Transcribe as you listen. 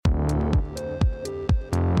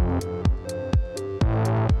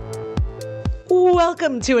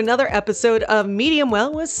Welcome to another episode of Medium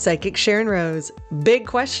Well with Psychic Sharon Rose. Big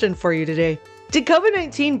question for you today. Did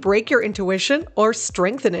COVID-19 break your intuition or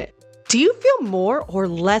strengthen it? Do you feel more or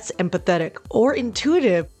less empathetic or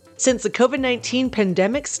intuitive since the COVID-19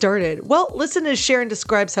 pandemic started? Well, listen as Sharon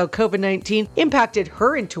describes how COVID-19 impacted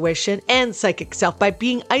her intuition and psychic self by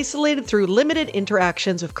being isolated through limited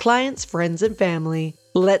interactions with clients, friends, and family.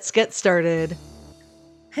 Let's get started.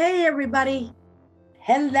 Hey, everybody.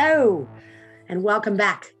 Hello. And welcome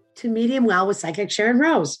back to Medium Well with Psychic Sharon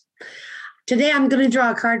Rose. Today, I'm going to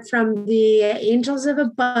draw a card from the Angels of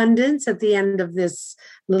Abundance at the end of this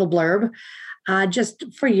little blurb, just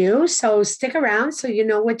for you. So stick around so you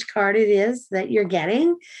know which card it is that you're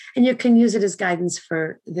getting, and you can use it as guidance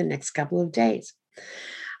for the next couple of days.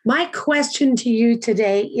 My question to you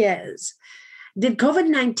today is, did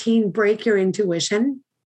COVID-19 break your intuition?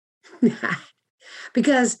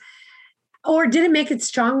 Or did it make it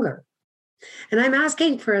stronger? And I'm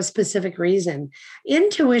asking for a specific reason.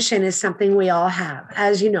 Intuition is something we all have,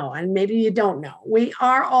 as you know, and maybe you don't know. We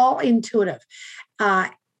are all intuitive.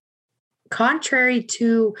 Contrary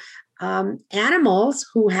to animals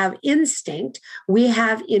who have instinct, we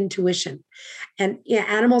have intuition. And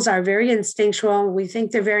animals are very instinctual. We think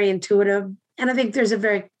they're very intuitive. And I think there's a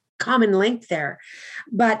very common link there.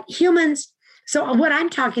 But humans, so what I'm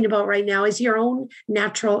talking about right now is your own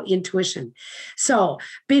natural intuition. So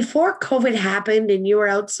before COVID happened and you were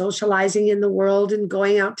out socializing in the world and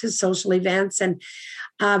going out to social events and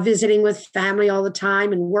visiting with family all the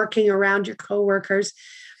time and working around your coworkers,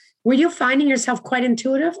 were you finding yourself quite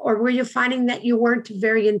intuitive, or were you finding that you weren't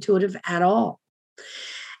very intuitive at all?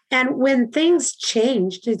 And when things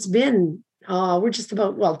changed, it's been, we're just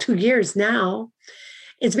about, 2 years now.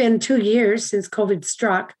 It's been 2 years since COVID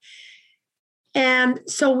struck. And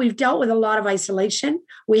so we've dealt with a lot of isolation.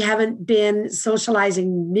 We haven't been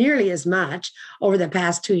socializing nearly as much over the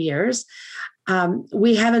past 2 years.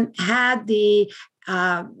 We haven't had the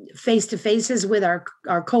face-to-faces with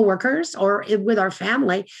our coworkers or with our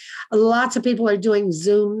family. Lots of people are doing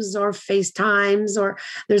Zooms or FaceTimes, or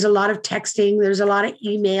there's a lot of texting, there's a lot of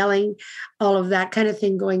emailing, all of that kind of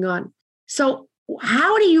thing going on. So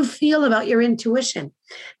how do you feel about your intuition?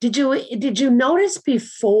 Did you notice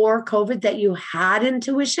before COVID that you had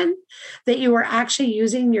intuition, that you were actually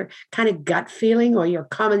using your kind of gut feeling or your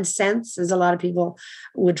common sense, as a lot of people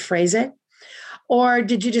would phrase it? Or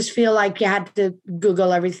did you just feel like you had to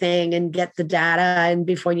Google everything and get the data and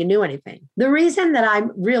before you knew anything? The reason that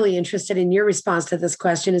I'm really interested in your response to this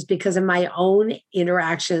question is because of my own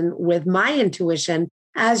interaction with my intuition.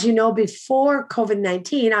 As you know, before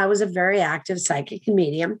COVID-19, I was a very active psychic and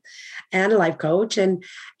medium and a life coach. And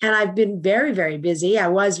I've been very, very busy. I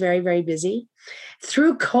was very, very busy.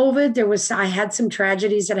 Through COVID, I had some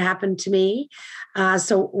tragedies that happened to me,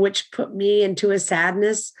 which put me into a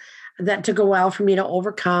sadness that took a while for me to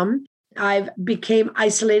overcome. I became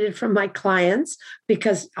isolated from my clients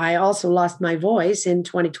because I also lost my voice in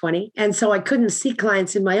 2020. And so I couldn't see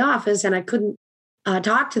clients in my office, and I couldn't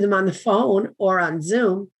talk to them on the phone or on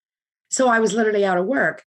Zoom. So I was literally out of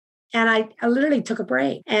work. And I literally took a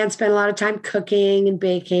break and spent a lot of time cooking and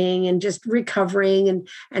baking and just recovering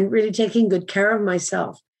and really taking good care of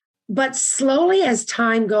myself. But slowly as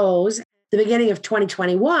time goes, the beginning of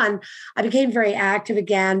 2021, I became very active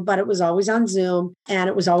again, but it was always on Zoom, and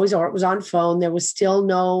it was on phone. There was still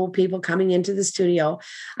no people coming into the studio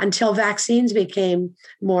until vaccines became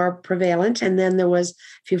more prevalent. And then there was,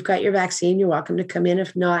 if you've got your vaccine, you're welcome to come in.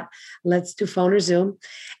 If not, let's do phone or Zoom.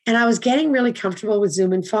 And I was getting really comfortable with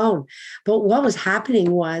Zoom and phone. But what was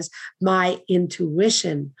happening was my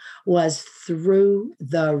intuition was through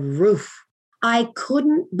the roof. I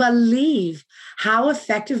couldn't believe how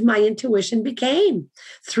effective my intuition became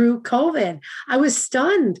through COVID. I was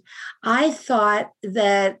stunned. I thought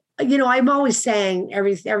that, I'm always saying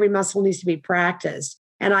every muscle needs to be practiced.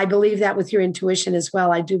 And I believe that with your intuition as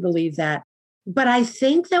well. I do believe that. But I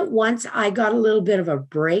think that once I got a little bit of a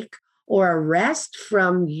break or a rest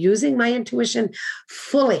from using my intuition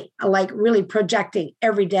fully, like really projecting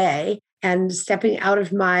every day and stepping out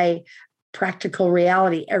of my practical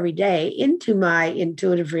reality every day into my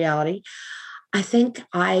intuitive reality, I think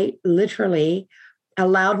I literally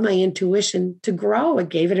allowed my intuition to grow and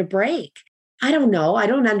gave it a break. I don't know. I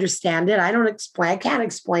don't understand it. I can't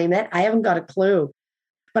explain it. I haven't got a clue.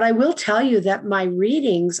 But I will tell you that my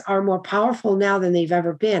readings are more powerful now than they've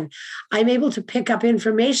ever been. I'm able to pick up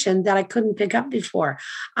information that I couldn't pick up before.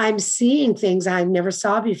 I'm seeing things I never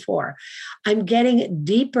saw before. I'm getting a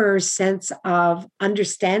deeper sense of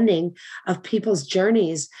understanding of people's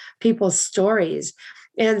journeys, people's stories.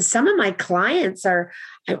 And some of my clients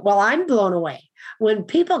I'm blown away. when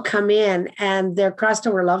people come in and their crossed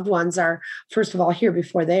over loved ones are, first of all, here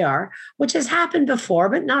before they are, which has happened before,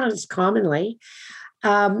 but not as commonly.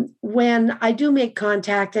 When I do make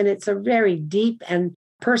contact, and it's a very deep and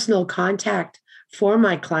personal contact for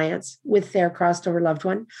my clients with their crossed over loved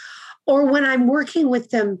one, or when I'm working with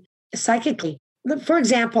them psychically. For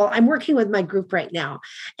example, I'm working with my group right now,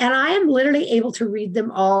 and I am literally able to read them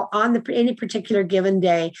all on any particular given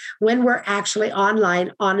day when we're actually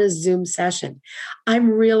online on a Zoom session. I'm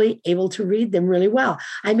really able to read them really well.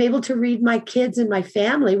 I'm able to read my kids and my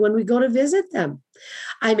family when we go to visit them.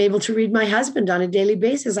 I'm able to read my husband on a daily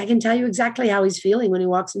basis. I can tell you exactly how he's feeling when he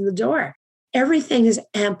walks in the door. Everything is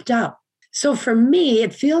amped up. So for me,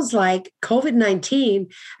 it feels like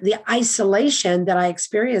COVID-19, the isolation that I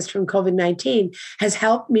experienced from COVID-19 has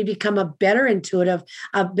helped me become a better intuitive,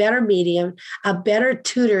 a better medium, a better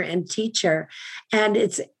tutor and teacher. And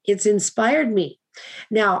it's inspired me.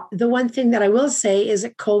 Now, the one thing that I will say is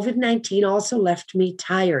that COVID-19 also left me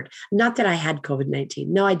tired. Not that I had COVID-19.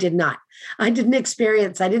 No, I did not. I didn't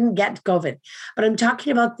get COVID, but I'm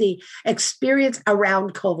talking about the experience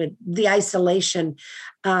around COVID, the isolation.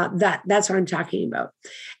 That's what I'm talking about.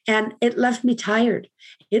 And it left me tired.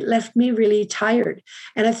 It left me really tired.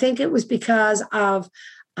 And I think it was because of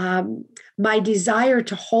my desire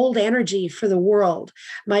to hold energy for the world,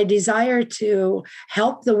 my desire to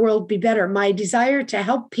help the world be better, my desire to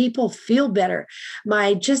help people feel better,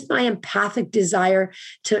 my empathic desire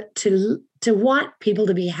to want people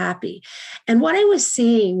to be happy. And what I was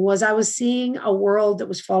seeing a world that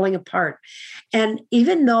was falling apart. And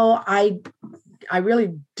even though I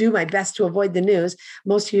really do my best to avoid the news.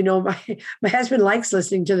 Most of you know my husband likes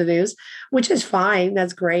listening to the news, which is fine.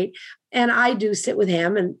 That's great. And I do sit with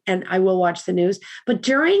him and I will watch the news. But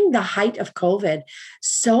during the height of COVID,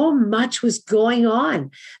 so much was going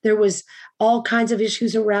on. There was all kinds of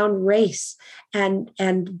issues around race and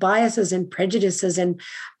biases and prejudices and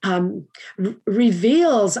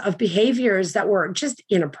reveals of behaviors that were just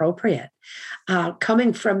inappropriate,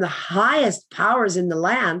 coming from the highest powers in the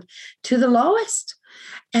land to the lowest.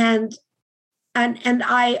 And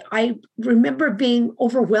I remember being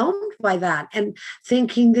overwhelmed by that and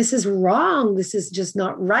thinking, this is wrong. This is just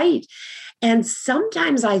not right. And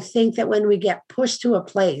sometimes I think that when we get pushed to a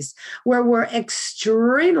place where we're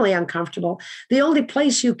extremely uncomfortable, the only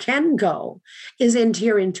place you can go is into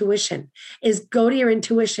your intuition, is go to your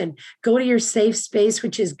intuition, go to your safe space,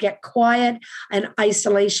 which is get quiet and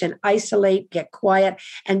isolation, isolate, get quiet,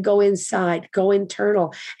 and go inside, go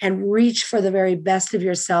internal, and reach for the very best of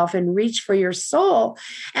yourself and reach for your soul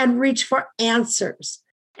and reach for answers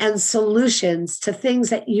and solutions to things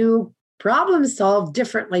that you problem solved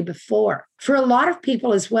differently before. For a lot of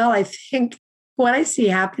people as well, I think what I see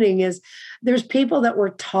happening is there's people that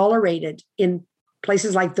were tolerated in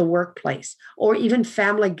places like the workplace or even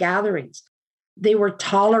family gatherings. They were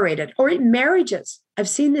tolerated, or in marriages. I've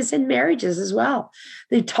seen this in marriages as well.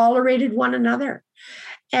 They tolerated one another.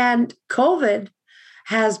 And COVID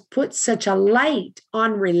has put such a light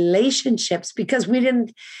on relationships because we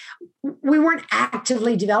weren't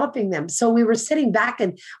actively developing them. So we were sitting back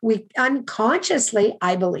and we unconsciously,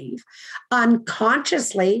 I believe,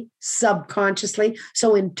 unconsciously, subconsciously,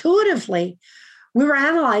 so intuitively, we were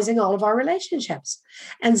analyzing all of our relationships.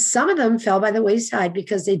 And some of them fell by the wayside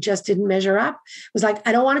because they just didn't measure up. It was like,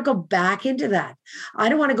 I don't want to go back into that. I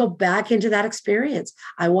don't want to go back into that experience.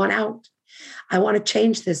 I want out. I want to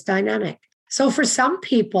change this dynamic. So for some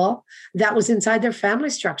people, that was inside their family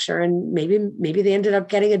structure, and maybe they ended up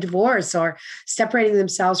getting a divorce or separating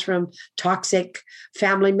themselves from toxic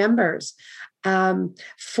family members.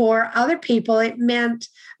 For other people, it meant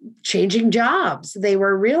changing jobs. They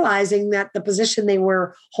were realizing that the position they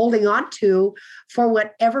were holding on to, for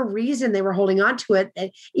whatever reason they were holding on to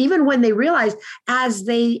it, even when they realized as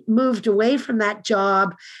they moved away from that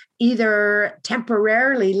job, either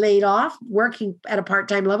temporarily laid off, working at a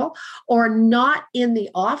part-time level, or not in the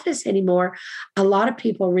office anymore, a lot of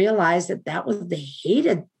people realized they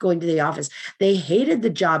hated going to the office. They hated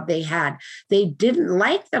the job they had. They didn't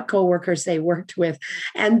like the coworkers they worked with,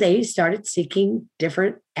 and they started seeking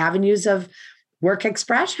different avenues of work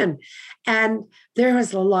expression. And there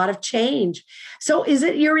was a lot of change. So is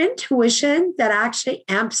it your intuition that actually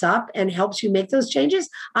amps up and helps you make those changes?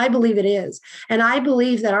 I believe it is. And I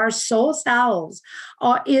believe that our soul selves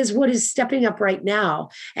is what is stepping up right now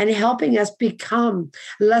and helping us become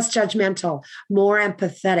less judgmental, more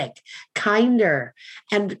empathetic, kinder,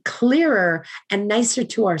 and clearer and nicer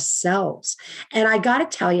to ourselves. And I got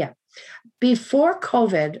to tell you, before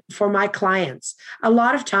COVID, for my clients, a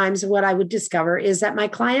lot of times what I would discover is that my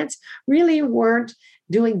clients really weren't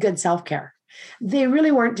doing good self-care. They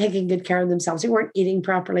really weren't taking good care of themselves. They weren't eating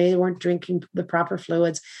properly. They weren't drinking the proper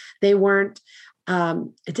fluids. They weren't,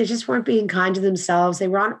 they just weren't being kind to themselves. They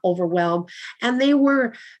were on overwhelm, and they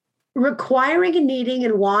were requiring and needing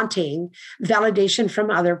and wanting validation from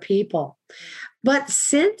other people. But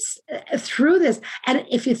since through this, and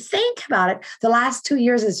if you think about it, the last 2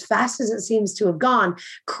 years, as fast as it seems to have gone,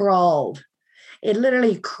 crawled. It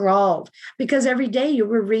literally crawled because every day you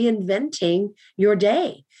were reinventing your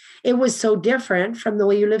day. It was so different from the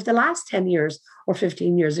way you lived the last 10 years or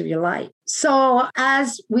 15 years of your life. So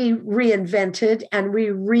as we reinvented and we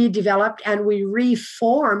redeveloped and we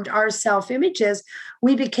reformed our self-images,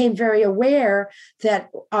 we became very aware that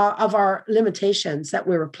of our limitations that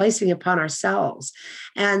we were placing upon ourselves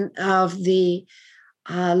and of the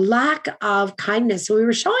lack of kindness we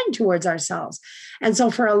were showing towards ourselves. And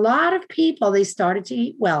so for a lot of people, they started to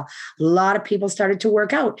eat well. A lot of people started to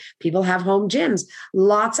work out. People have home gyms.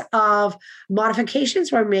 Lots of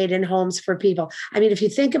modifications were made in homes for people. I mean, if you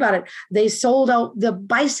think about it, they sold out, the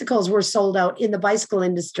bicycles were sold out in the bicycle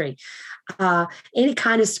industry. Any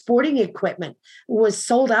kind of sporting equipment was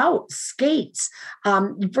sold out, skates,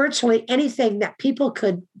 virtually anything that people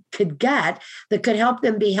could get that could help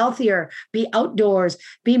them be healthier, be outdoors,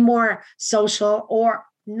 be more social, or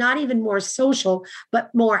not even more social,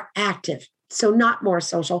 but more active. So not more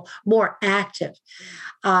social, more active.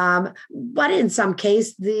 But in some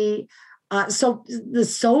case, so the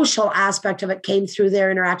social aspect of it came through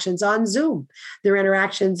their interactions on Zoom, their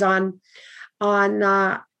interactions on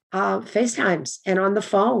FaceTimes and on the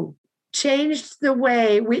phone. Changed the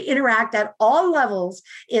way we interact at all levels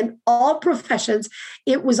in all professions.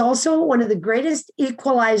 It was also one of the greatest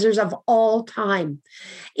equalizers of all time.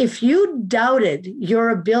 If you doubted your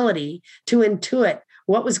ability to intuit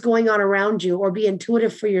what was going on around you or be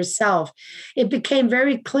intuitive for yourself, it became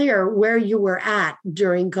very clear where you were at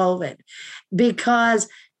during COVID because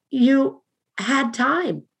you had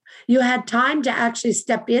time. You had time to actually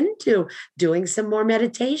step into doing some more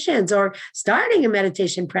meditations or starting a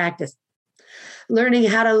meditation practice, learning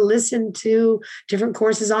how to listen to different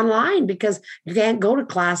courses online because you can't go to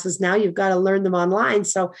classes now. You've got to learn them online.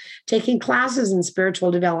 So taking classes in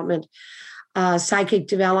spiritual development, psychic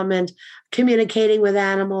development, communicating with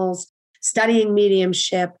animals, studying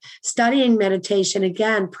mediumship, studying meditation,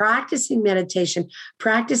 again, practicing meditation,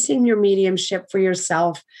 practicing your mediumship for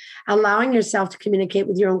yourself, allowing yourself to communicate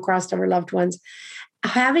with your own crossed over loved ones,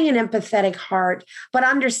 having an empathetic heart, but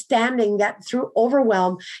understanding that through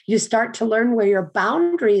overwhelm, you start to learn where your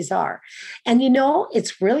boundaries are. And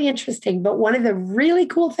it's really interesting, but one of the really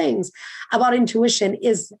cool things about intuition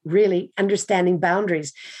is really understanding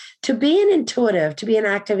boundaries. To be an intuitive, to be an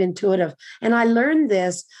active intuitive, and I learned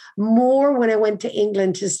this more when I went to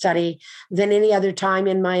England to study than any other time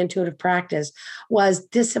in my intuitive practice, was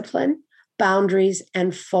discipline, boundaries,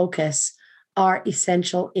 and focus are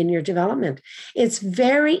essential in your development. It's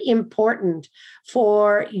very important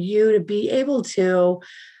for you to be able to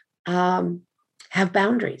have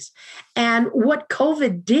boundaries. And what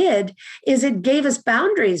COVID did is it gave us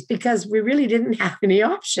boundaries because we really didn't have any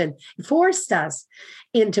option. It forced us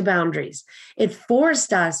into boundaries. It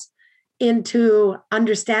forced us into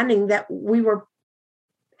understanding that we were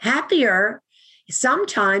happier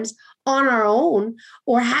sometimes on our own,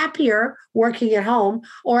 or happier working at home,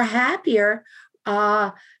 or happier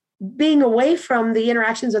being away from the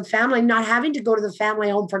interactions with family, not having to go to the family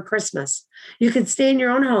home for Christmas. You could stay in your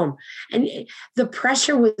own home. And the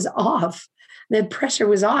pressure was off. The pressure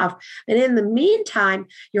was off. And in the meantime,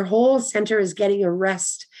 your whole center is getting a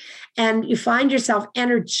rest. And you find yourself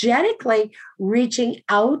energetically reaching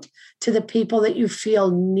out to the people that you feel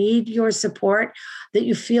need your support, that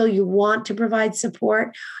you feel you want to provide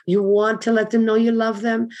support. You want to let them know you love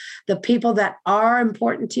them, the people that are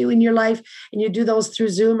important to you in your life. And you do those through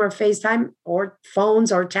Zoom or FaceTime or phones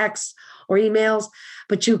or texts or emails,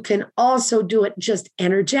 but you can also do it just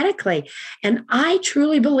energetically. And I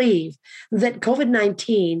truly believe that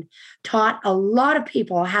COVID-19 taught a lot of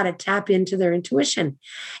people how to tap into their intuition.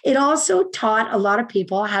 It also taught a lot of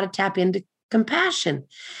people how to tap into compassion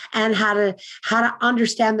and how to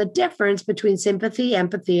understand the difference between sympathy,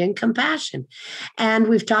 empathy, and compassion. And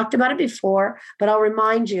we've talked about it before, but I'll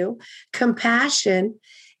remind you, compassion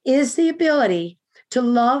is the ability to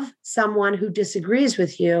love someone who disagrees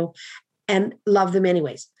with you and love them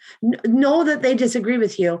anyways. Know that they disagree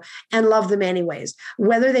with you and love them anyways,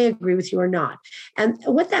 whether they agree with you or not. And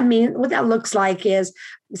what that looks like is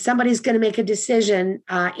somebody's going to make a decision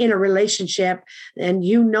in a relationship, and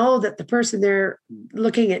you know that the person they're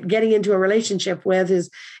looking at getting into a relationship with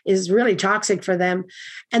is really toxic for them.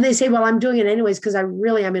 And they say, well, I'm doing it anyways because I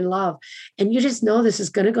really am in love. And you just know this is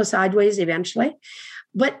going to go sideways eventually.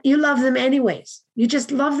 But you love them anyways. You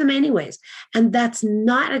just love them anyways. And that's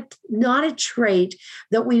not a trait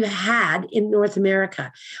that we've had in North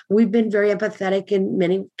America. We've been very empathetic in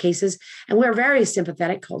many cases, and we're a very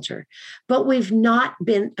sympathetic culture, but we've not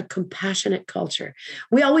been a compassionate culture.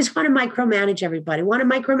 We always want to micromanage everybody, want to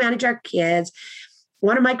micromanage our kids,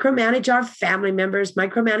 want to micromanage our family members,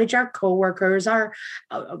 micromanage our coworkers,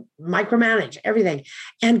 micromanage everything.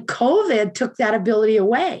 And COVID took that ability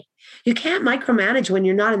away. You can't micromanage when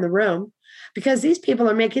you're not in the room because these people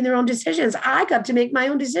are making their own decisions. I got to make my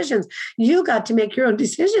own decisions. You got to make your own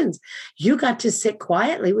decisions. You got to sit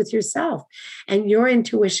quietly with yourself, and your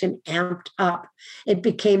intuition amped up. It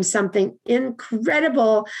became something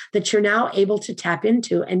incredible that you're now able to tap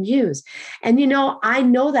into and use. And, I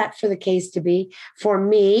know that for the case to be, for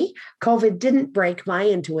me, COVID didn't break my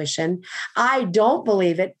intuition. I don't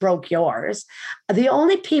believe it broke yours. The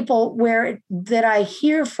only people that I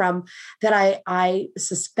hear from that I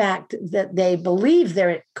suspect that they believe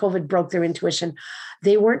COVID broke their intuition,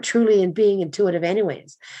 they weren't truly being intuitive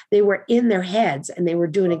anyways. They were in their heads and they were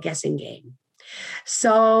doing a guessing game.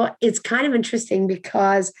 So it's kind of interesting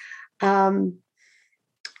because I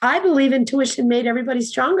believe intuition made everybody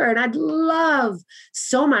stronger. And I'd love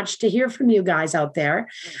so much to hear from you guys out there.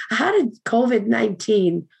 How did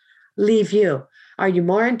COVID-19 leave you? Are you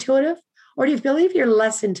more intuitive, or do you believe you're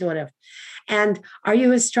less intuitive? And are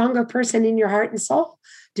you a stronger person in your heart and soul?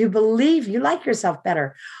 Do you believe you like yourself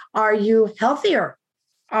better? Are you healthier?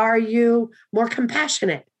 Are you more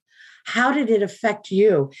compassionate? How did it affect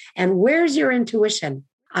you? And where's your intuition?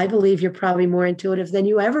 I believe you're probably more intuitive than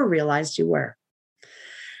you ever realized you were.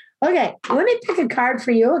 Okay, let me pick a card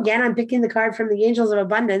for you. Again, I'm picking the card from the Angels of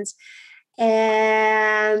Abundance.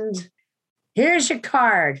 And here's your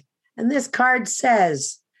card. And this card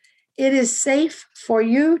says, it is safe for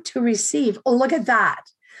you to receive. Oh, look at that.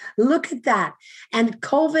 Look at that. And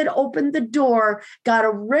COVID opened the door, got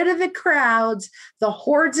rid of the crowds, the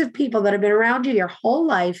hordes of people that have been around you your whole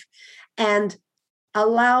life, and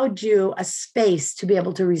allowed you a space to be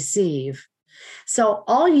able to receive. So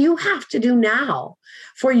all you have to do now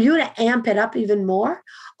for you to amp it up even more,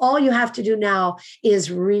 all you have to do now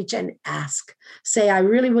is reach and ask. Say, I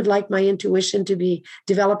really would like my intuition to be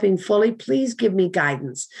developing fully. Please give me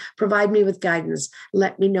guidance. Provide me with guidance.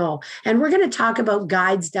 Let me know. And we're going to talk about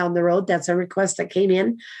guides down the road. That's a request that came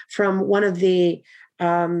in from one of the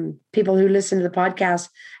people who listen to the podcast,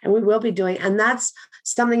 and we will be doing. And that's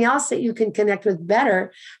something else that you can connect with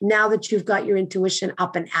better now that you've got your intuition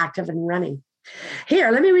up and active and running.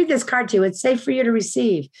 Here, let me read this card to you. It's safe for you to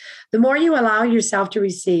receive. The more you allow yourself to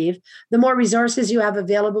receive, the more resources you have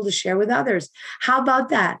available to share with others. How about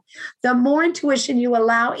that? The more intuition you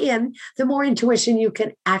allow in, the more intuition you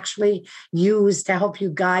can actually use to help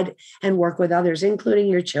you guide and work with others, including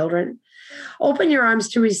your children. Open your arms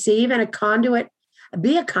to receive, and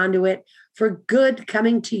be a conduit for good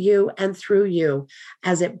coming to you and through you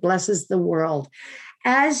as it blesses the world.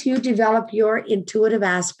 As you develop your intuitive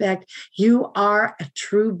aspect, you are a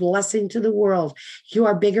true blessing to the world. You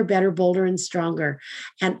are bigger, better, bolder, and stronger.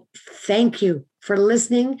 And thank you for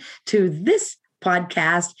listening to this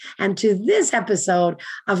podcast and to this episode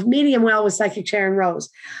of Medium Well with Psychic Sharon Rose.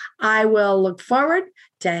 I will look forward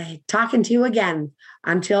to talking to you again.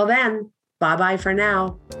 Until then, bye-bye for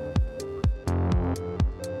now.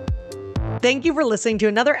 Thank you for listening to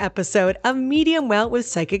another episode of Medium Well with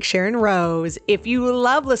Psychic Sharon Rose. If you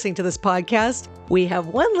love listening to this podcast, we have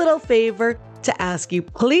one little favor to ask you.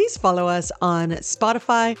 Please follow us on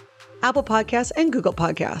Spotify, Apple Podcasts, and Google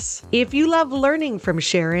Podcasts. If you love learning from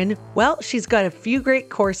Sharon, well, she's got a few great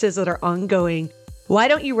courses that are ongoing. Why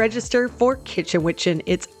don't you register for Kitchen Witchin'?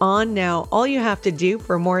 It's on now. All you have to do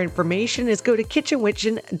for more information is go to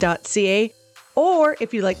kitchenwitchin.ca. Or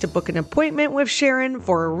if you'd like to book an appointment with Sharon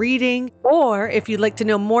for a reading, or if you'd like to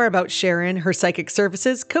know more about Sharon, her psychic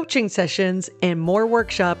services, coaching sessions, and more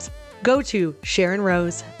workshops, go to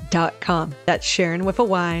SharonRose.com. That's Sharon with a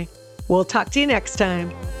Y. We'll talk to you next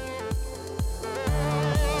time.